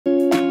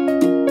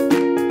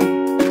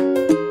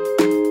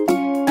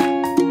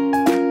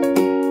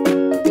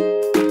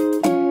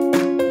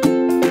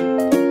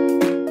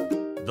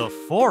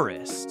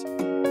forest.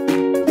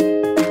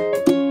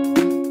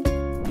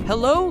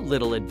 Hello,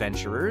 little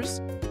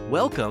adventurers.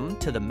 Welcome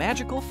to the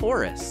magical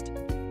forest.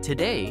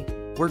 Today,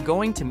 we're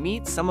going to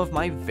meet some of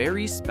my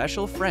very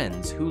special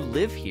friends who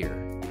live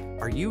here.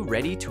 Are you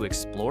ready to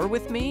explore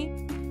with me?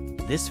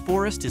 This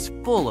forest is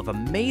full of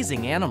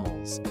amazing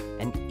animals,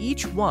 and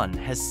each one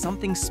has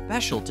something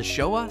special to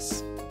show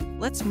us.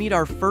 Let's meet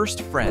our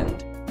first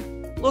friend.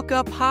 Look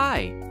up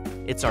high.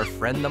 It's our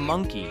friend the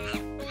monkey.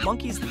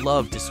 Monkeys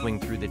love to swing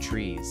through the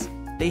trees.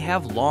 They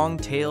have long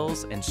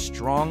tails and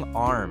strong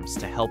arms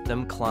to help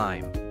them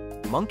climb.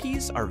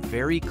 Monkeys are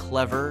very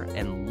clever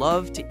and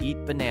love to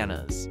eat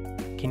bananas.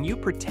 Can you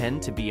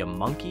pretend to be a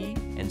monkey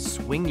and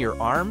swing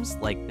your arms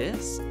like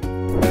this?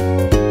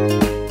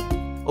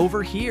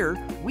 Over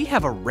here, we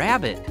have a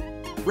rabbit.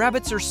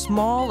 Rabbits are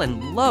small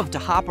and love to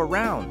hop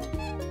around.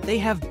 They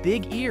have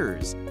big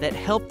ears that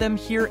help them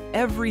hear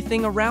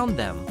everything around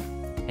them.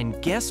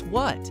 And guess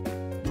what?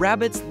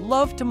 Rabbits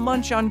love to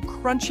munch on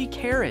crunchy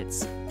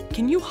carrots.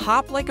 Can you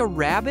hop like a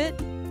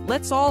rabbit?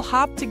 Let's all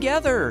hop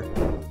together.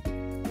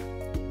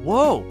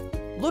 Whoa,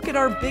 look at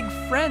our big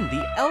friend,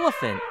 the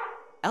elephant.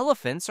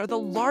 Elephants are the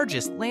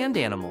largest land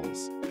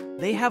animals.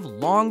 They have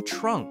long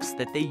trunks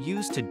that they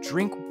use to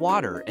drink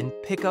water and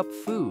pick up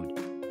food.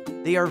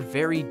 They are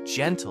very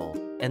gentle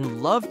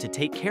and love to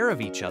take care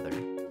of each other.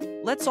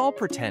 Let's all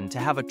pretend to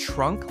have a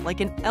trunk like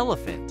an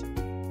elephant.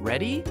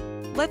 Ready?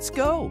 Let's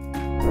go.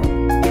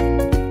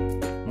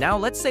 Now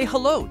let's say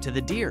hello to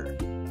the deer.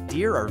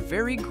 Deer are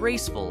very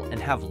graceful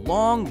and have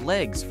long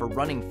legs for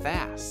running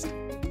fast.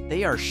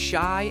 They are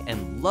shy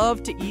and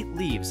love to eat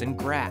leaves and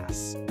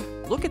grass.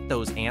 Look at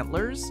those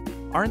antlers.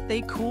 Aren't they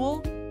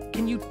cool?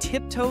 Can you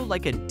tiptoe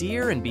like a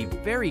deer and be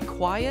very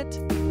quiet?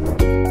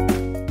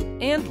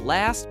 And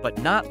last but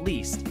not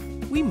least,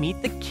 we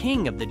meet the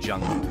king of the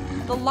jungle,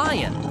 the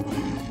lion.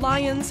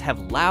 Lions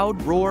have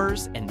loud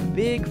roars and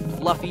big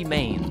fluffy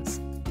manes.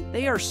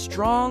 They are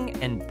strong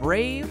and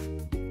brave.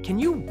 Can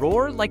you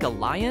roar like a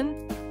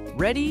lion?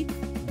 Ready?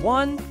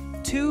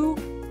 1,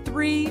 2,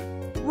 3,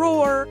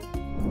 roar!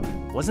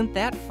 Wasn't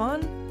that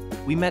fun?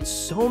 We met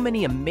so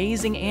many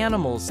amazing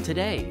animals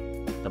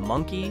today. The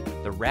monkey,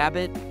 the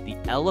rabbit, the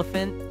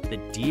elephant, the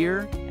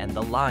deer, and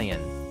the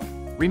lion.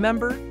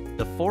 Remember,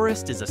 the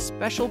forest is a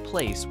special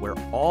place where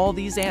all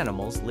these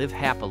animals live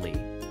happily.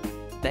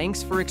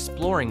 Thanks for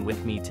exploring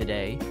with me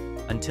today.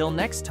 Until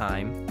next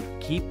time,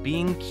 keep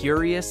being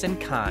curious and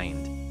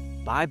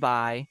kind.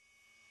 Bye-bye.